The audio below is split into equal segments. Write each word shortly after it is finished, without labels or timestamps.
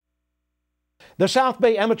The South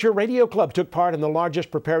Bay Amateur Radio Club took part in the largest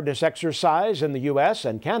preparedness exercise in the U.S.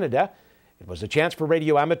 and Canada. It was a chance for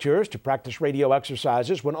radio amateurs to practice radio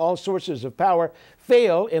exercises when all sources of power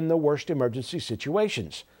fail in the worst emergency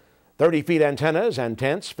situations. 30-feet antennas and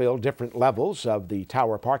tents filled different levels of the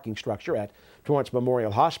tower parking structure at Torrance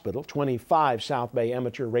Memorial Hospital. 25 South Bay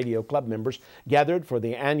Amateur Radio Club members gathered for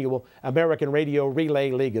the annual American Radio Relay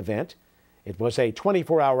League event. It was a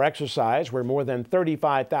 24-hour exercise where more than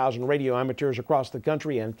 35,000 radio amateurs across the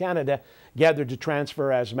country and Canada gathered to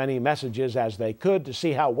transfer as many messages as they could to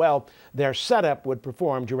see how well their setup would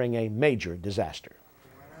perform during a major disaster.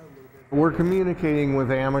 We're communicating with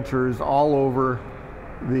amateurs all over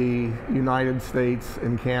the United States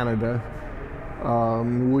and Canada.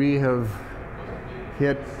 We have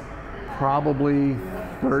hit probably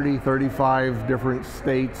 35 different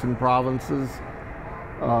states and provinces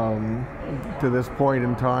to this point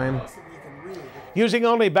in time. Using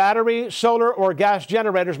only battery, solar, or gas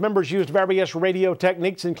generators, members used various radio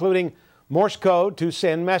techniques, including Morse code, to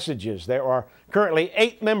send messages. There are currently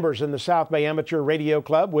 8 members in the South Bay Amateur Radio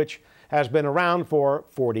Club, which has been around for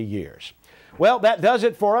 40 years. Well, that does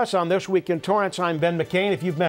it for us on This Week in Torrance. I'm Ben McCain. If you've